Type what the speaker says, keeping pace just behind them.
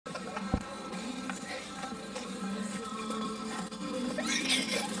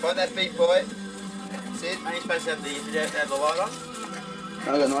Find that beat, boy. Sid. Ain't you supposed to have the light on? I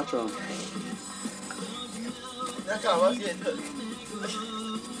got nitro on. That's how I was, yeah.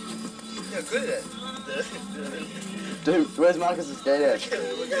 You're good at it. Dude, where's Marcus's skate at?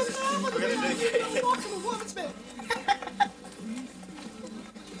 We're gonna do it.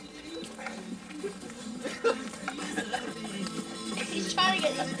 He's trying to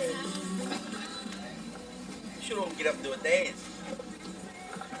get this thing. You should all get up and do a dance.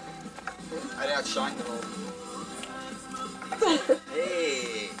 I'd outshine them all.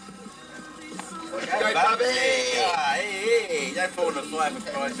 Hey! Go, Bubby! Hey! Don't fall in the fire for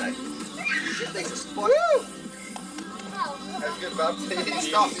Christ's sake. Shit, things are spot. That's good, Bub.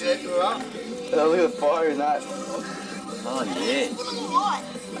 Stop, yeah, you alright? Oh, look at the fire in that. Oh, yeah. Look at the light.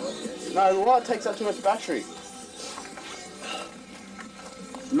 No, the light takes up too much battery.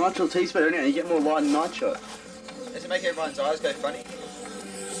 Nitro T-Speed, don't you get more light than nitro. Does it make everyone's eyes go funny?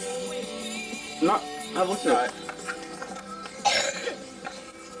 No, have a look at it.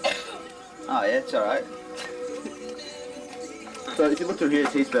 Oh, yeah, it's alright. So if you look through here,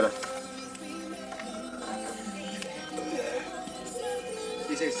 it's better.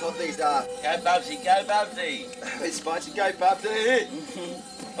 These hot things Go Bubsy, go Bubsy! It's spicy, go Bubsy!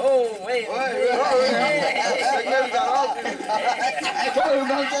 Oh, wait! Go Bubsy!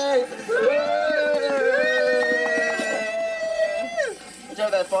 Watch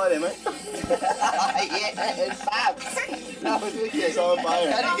out that fire there, mate. Yeah, it's fab! That was wicked. So on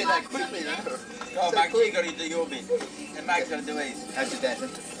fire. How do you get that quickly, though? Go on, Max, you got to do your bit. And Max got to do his. How's your dancing?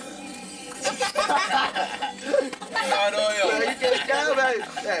 Right oil. You get it, go, mate.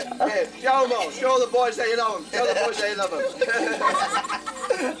 Yeah. Show them all. Show the boys that you know them. Show the boys that you love them.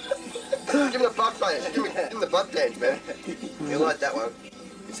 Give him the butt dance. Give him the butt dance, man. You like that one.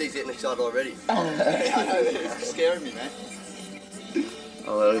 You see he's getting excited already. It's scaring me, man.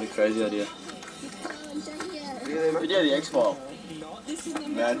 Oh, that would be a crazy idea. Really, man? Yeah, the X-File.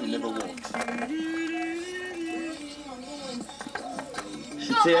 Man who never walks. You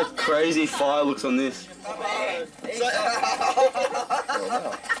should see how crazy fire looks on this. Do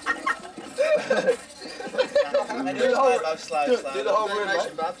the whole room, mate.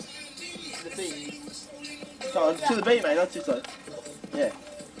 To the beat. Come on, to the beat, mate, not too close. Yeah.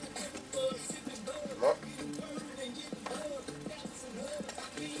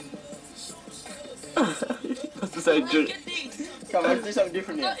 That's the same drink. Come on, let's do something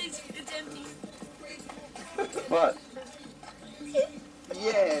different No, now. it's empty. What?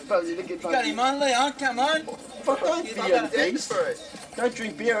 Yeah, Bubsy, look at You got him on, Leon, come on. Fuck, don't Give be him a the dance beast. for it. Don't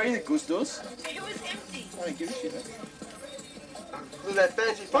drink beer either, Gustos. It was empty. I don't give a shit, man. Look at that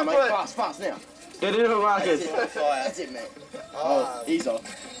fancy Come on, fuck mate, fast now. Get in, Marcus. Fire. That's it, man. Oh, He's off.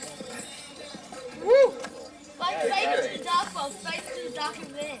 woo! Like, fade to the dark bulb, fade to the dark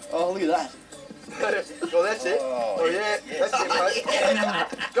and then. Oh, look at that. Well, that's it. Oh, yeah. That's it, mate.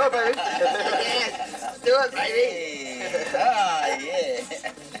 Go, baby. Yes. Do it, baby. Ah, yeah.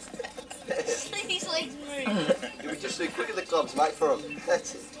 His legs move. You just do quick at the clubs, mate, for him.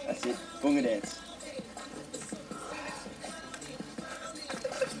 That's it. That's it. Bunga dance.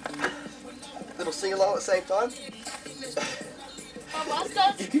 Little sing along at the same time. My boss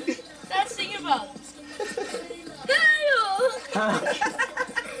starts singing about it.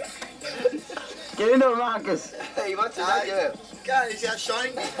 Get into it, Marcus. Hey, you want to that? Yeah. God, he's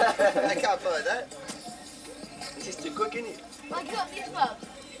outshining me. I can't follow that. It's just too quick, isn't it? I got this bub.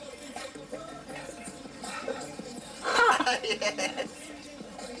 Yes.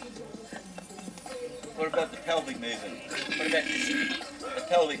 What about the pelvic movement? What about the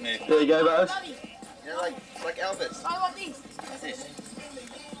pelvic movement? There you go, Bubs. Bubby, You know, like Elvis. I want this. What's this?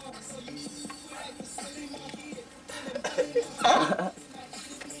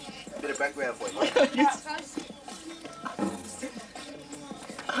 Bit of background for you. Yes.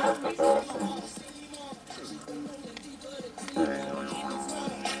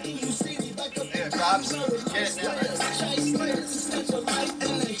 Yeah, Bobs. Get it now, man.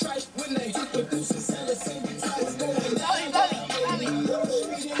 Bubby.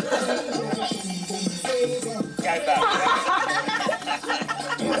 Go back.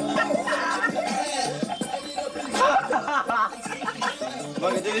 I'm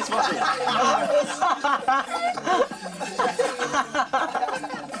gonna do this one.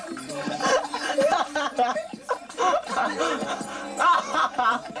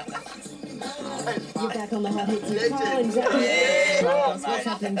 You're back on the hot hits. Legend. Carl and Zach. Yeah. What's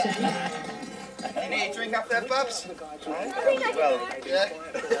happening, Jack? You need a drink up there, Bubs? Well, Yeah.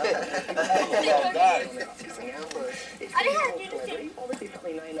 well done. I didn't have to do this thing. I always do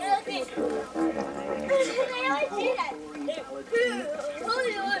that. Hold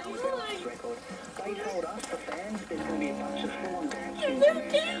it on.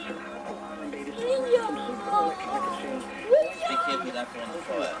 don't put on the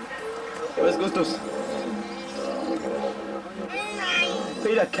fire. Where's Gustus?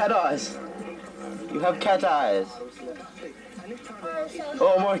 Peter, cat eyes. You have cat eyes.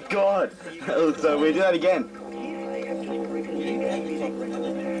 Oh my god. That looks so weird. Do that again.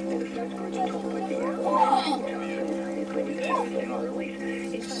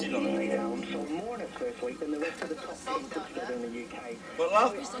 What,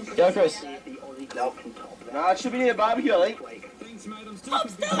 love? Go, Chris. Nope. No, it should be near the barbecue, I think.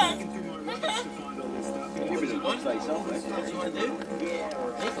 Upstairs! You better not say something. What do you want to do?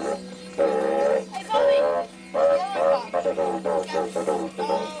 Hey, Bobby!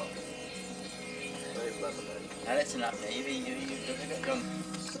 No, that's enough now. You've gone.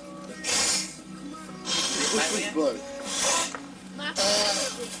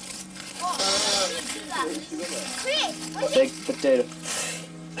 Big potato.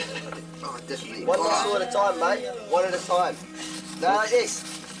 Oh, definitely. One muscle at a time, mate. One at a time. No, like this.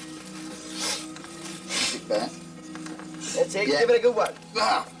 That's it. Yeah. Give it a good one.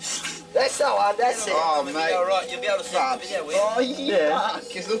 That's the one. That's it. Oh, You'll be mate. alright. You'll be able to see the video, will you? Oh, Yeah.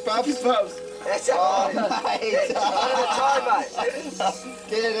 Kiss those puppies, pups. That's it. Oh, One mate. at a time, mate.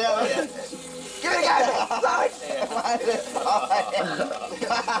 Get it out. Give it a go, mate. Blow it.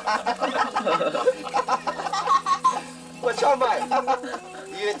 What's wrong, mate?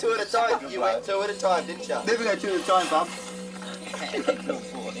 You went two at a time. You went two at a time, didn't you? Never go 2 at a time, pup.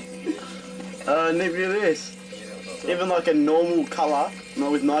 Nick, look at this. Even like a normal colour,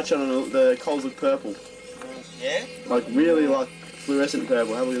 not with nitro on it, the coals look purple. Yeah? Like really like fluorescent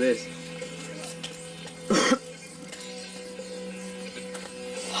purple. Have a look at this.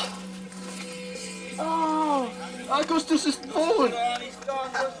 Oh! Augustus is fallen!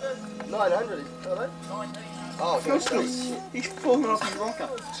 900, is it? Oh, Augustus! He's fallen off his rocker.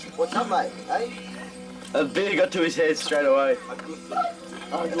 what's up, mate? Hey? A beer got to his head straight away.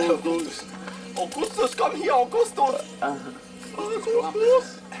 Augustus. Augustus, come here, Augustus!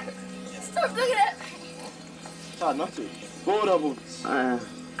 Augustus! Stop looking at me! It's hard not to. Four doubles.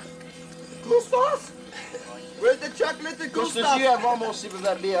 Gustavus? Where's the chocolate, the Augustus, Gustavus? you have one more sip of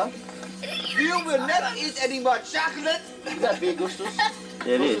that beer. You will never eat any more chocolate. Is that beer, Augustus?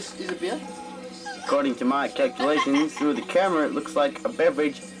 Yeah, it is. Is it beer? According to my calculations, through the camera, it looks like a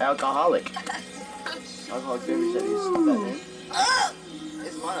beverage alcoholic. Alcoholic beverage, that is. Not bad, man.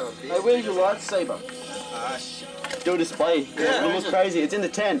 It's mine over Hey, beer. where's your lightsaber? Do a display. Yeah. It looks crazy. It's in the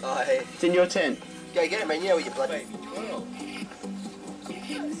tent. Oh, hey. It's in your tent. Go get it, man. You know where your bloody...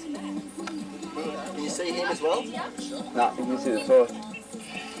 Can you see him as well? Nah, you can see the sauce.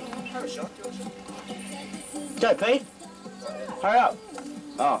 Go, Pete. Hurry up.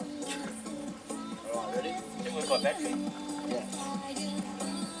 Oh. Alright, ready? Think we've got battery?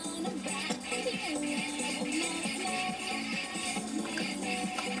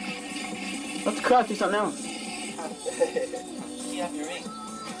 Let's crack do something else. You have your ring.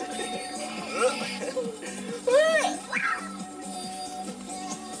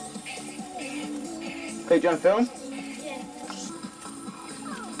 Pete, do you want to film?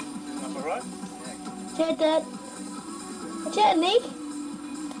 Am I right? Check that. Check, Nick.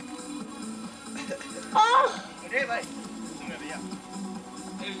 Oh! Yeah, mate.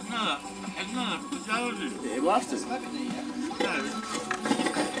 Yeah, he lost it.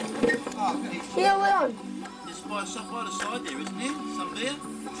 Here we're on. There's stuff by the side there, isn't there? Some beer?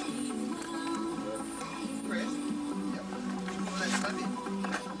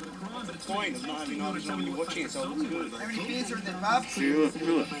 The point of not having eyes when you're watching it, so it looks good. How many beers are in there, Bob? Feel it. I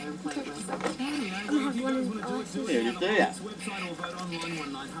Yeah, just do that.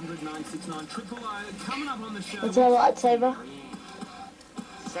 It's our lightsaber.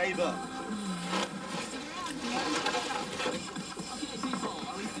 Saber.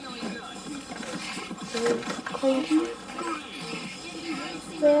 Clean.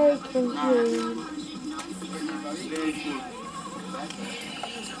 Very clean.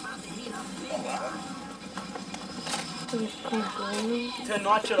 Turn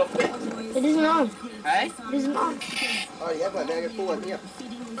night shot off there. It isn't on. Hey? It isn't on. Oh, you have one. Now I can pull one here.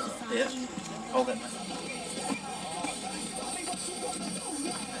 Yeah. Hold that, mate.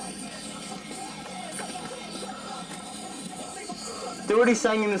 Do what he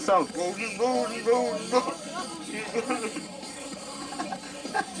sang in the song.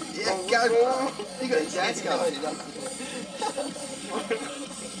 Yeah, go. You got a dance going.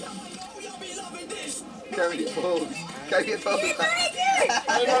 Go with your balls. Go get balls. He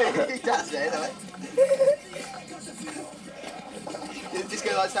does that, right? The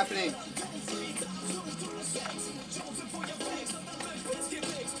disco lights happening.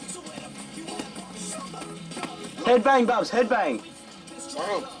 Headbang, Bubs, headbang.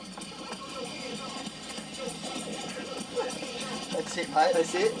 That's it, mate.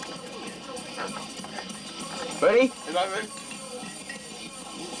 That's it. Ready? Am I ready?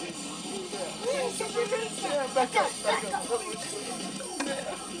 Back up.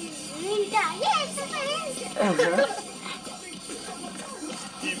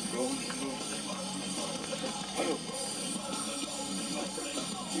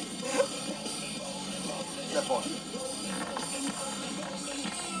 Step on.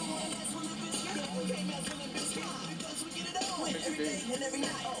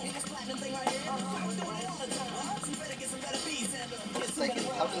 Taking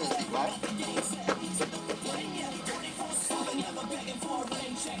company with you, mate.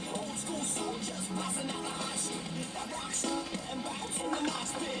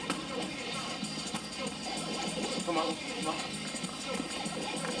 Come on.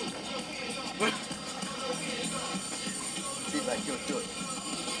 See, mate, do it.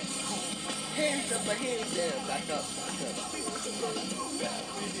 Hands up, hands down, back up.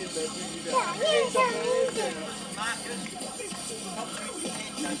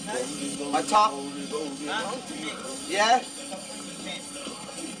 On top. Yeah?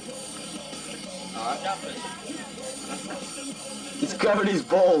 Alright. He's grabbing his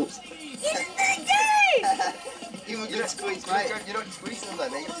balls. You don't squeeze, mate. You don't squeeze them though,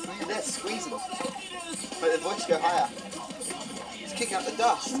 mate. You don't squeeze them. But the voice go higher. It's kicking up the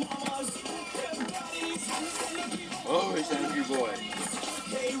dust. Oh, he's an angry boy.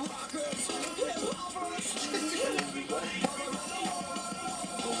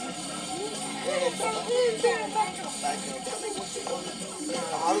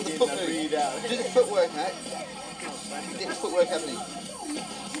 How did the foot move? Do the footwork, mate. Get the footwork happening.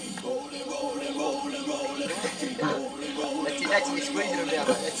 That's it, you're squeezing them now,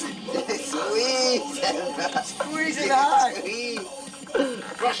 mate. That's it. Squeeze! Squeeze it hard! Squeeze!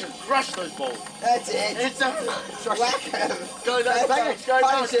 Crush those balls. That's it! It's a Whack 'em! go nuts, bang it, go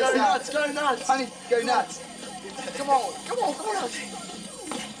nuts, go nuts, go nuts. Honey, go nuts! Come on.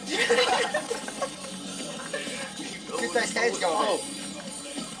 Get those hands going, mate.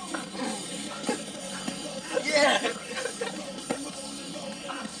 Yeah!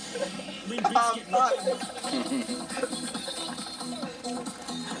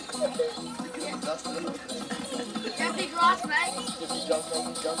 That big glass, mate.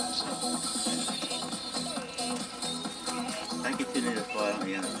 Don't get too near the fire on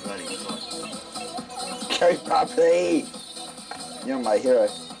the end of the bloody fire. Go, puppy. You're my hero.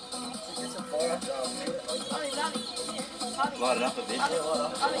 Light it up a bit.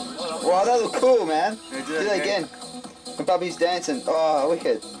 Wow, that look cool, man. Do that again. And Bubby's dancing. Oh,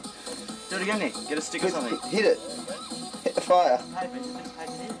 wicked. Do it again, Nick. Get a stick or something. Hit it. Hit the fire.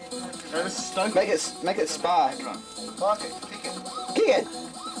 Make it spark. Mark it, kick it. Kick it.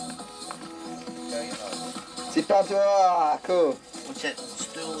 See, Bubs. Oh, cool. What's that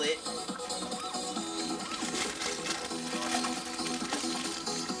stool there?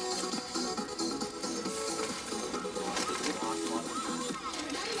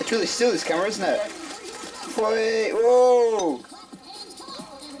 It's really still, this camera, isn't it? Wait, whoa!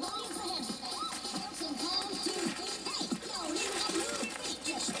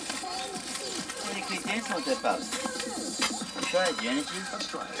 Why do you keep dancing like that, Bubs? Try it, your energy.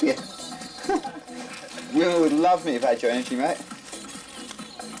 Yeah. Women would love me if I had your energy, mate.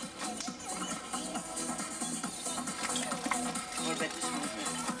 What about this one?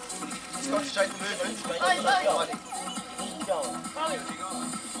 Just concentrate the movements, mate.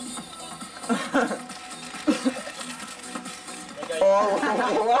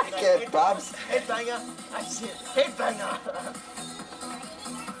 Oh, wicked, Bubs. Headbanger. That's it. Headbanger.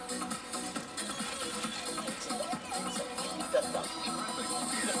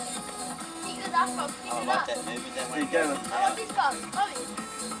 I like that movement, that one. Go. I want this one. Bobby.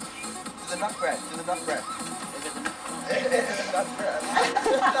 To the nut grab. To the nut grab.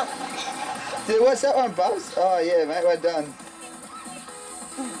 Dude, what's that one, Bubs? Oh, yeah, mate, we're done.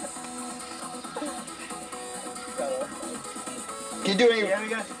 Can you do any... There we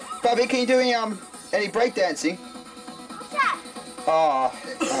go. Bubby, can you do any breakdancing? What's that? Oh,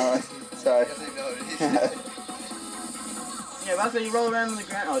 sorry. Doesn't know what it is. Yeah, that's where you roll around on the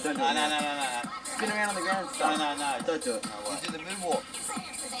ground. Oh, don't do No, it. no. Spin around on the ground. No. Don't do it. No way. Do the moonwalk.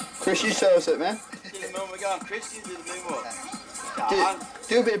 Chris, you show us it, man. Do the moon, we're going Chris, you do the moonwalk.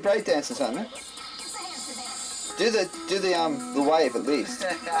 Do a bit of breakdance or something, man. Do the wave at least.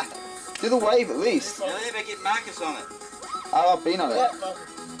 Do the wave at least. Now they better get Marcus on it. Oh, I've been on it.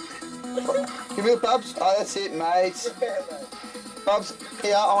 Give me the Bubs. Oh, that's it, mate. Bubs,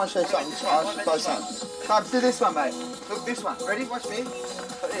 here, I want to show you something. I'll show you something. Bubs, do this one, mate. Look, this one. Ready? Watch me.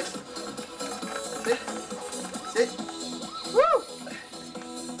 Like this. Sit. Sit. Woo!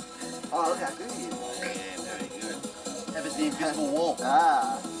 Oh, look how good he is. Yeah, very good. That was the invisible wall.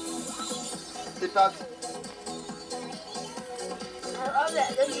 Ah. Sit, Bubs. I love that.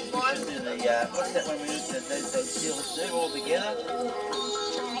 This is mine. Do the, what's that one we used to do? They still do all together?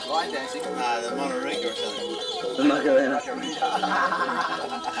 Line dancing. The Monterey or something. The Macarena.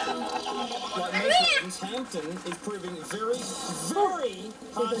 Hampton is proving very, very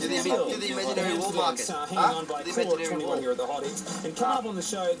hard to Do the imaginary wall market. Hanging on by The core imaginary 21 wall. here at the Hot Hits. And coming up on the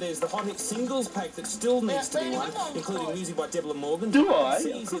show, there's the Hot Hits singles pack that still needs to be won, including music by Deborah Morgan. Do I?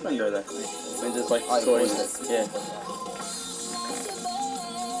 Of course I know that. When just like scoring. Yeah.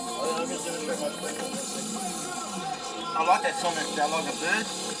 I like that song, it's like a bird.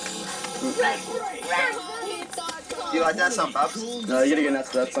 Do you like that song, Bubs? No, you gotta get nuts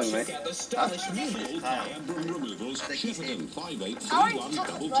to that song, mate. I want to talk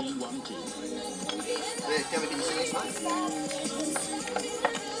about it. Can you see this one?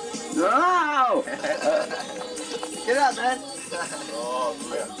 No! Get out, man. Oh,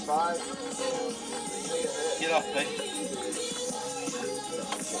 yeah. 5. Get off, Pete.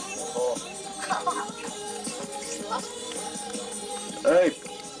 Hey,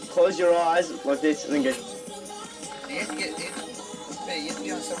 close your eyes like this and then go. You have to get in. Hey, you have to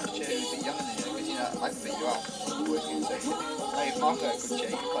be on someone's chair who's a bit younger than you, because you know, I can beat you up. Working, so hey, if Marco had a good chair,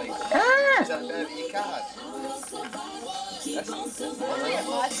 you play. Is that bad, but you can't. That's I'm gonna get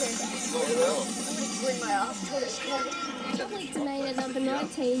my turn. well. Bring my ass to it. Week to main at number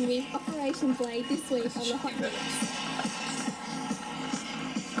 19 with Operation Blade this week on the Hot Hits.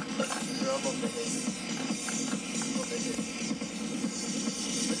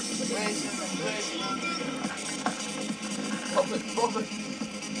 Pop it.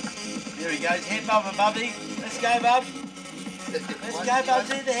 There he goes, head bubba, Bubby. Let's go, Bub. Let's go, Bub,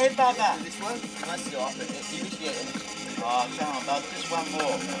 do the head bubba. This one? You must do off it. You wish you had it. Oh, come on, Bub, just one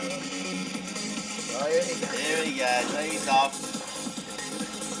more. Oh, yeah, he There he goes, he's off.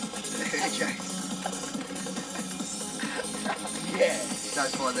 Okay. Yeah.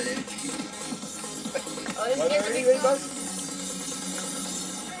 Don't find that energy. Oh, this is a big one.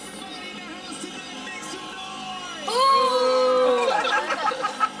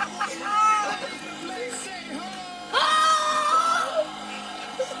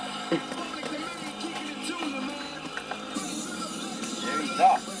 There he's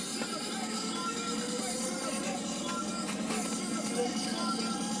off.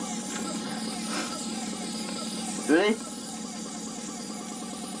 Really?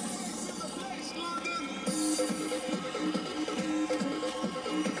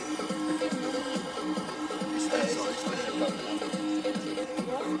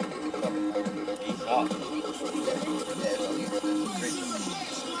 He's off.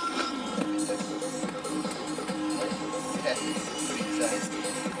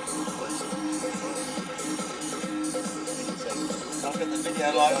 Look at the video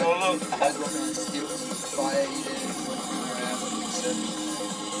like, oh look.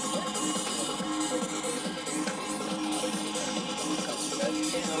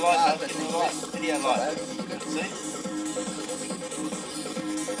 In the light, Bub, in the light. Video light. See?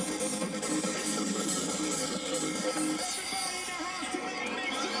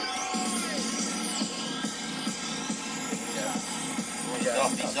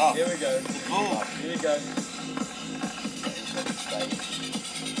 He's off. Here we go. The bull. Here we go.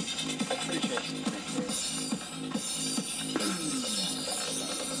 Pretty sure.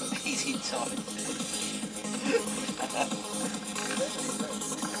 He's inside.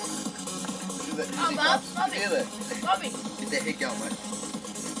 Oh, Bobby. Feel it. Bobby. Get that head going, mate.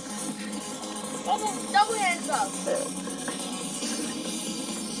 Double hands up.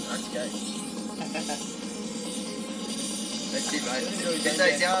 Okay. That's it, mate. Get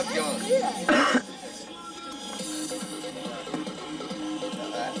those arms going.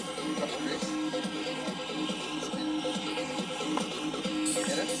 Cross your wrist.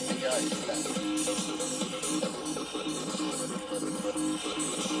 Get it? And go.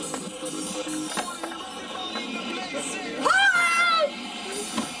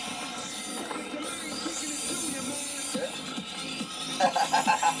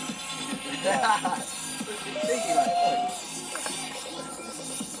 Thank you, mate.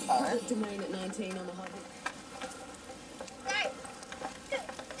 Week to main at 19 on the Hot Hits.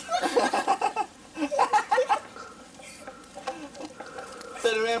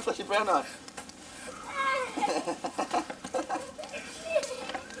 Turn around, flash your brown eye.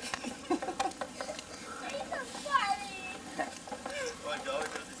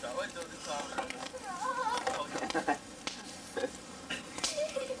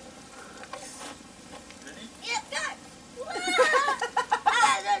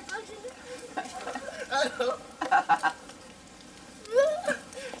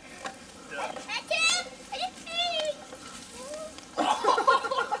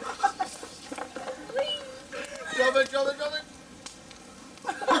 Drop it, drop it, drop it.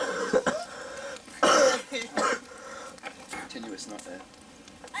 Continuous, not there.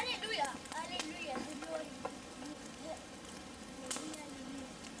 Hallelujah. Hallelujah. The glory.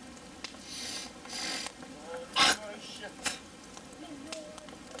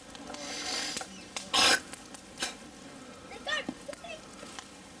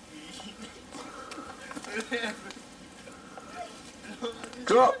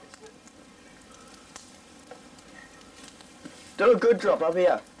 Drop! Do a good drop up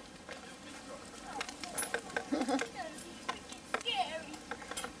here.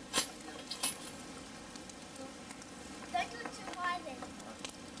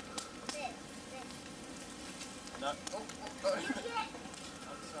 No.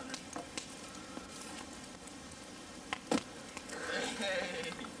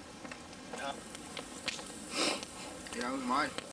 Yeah, that was mine.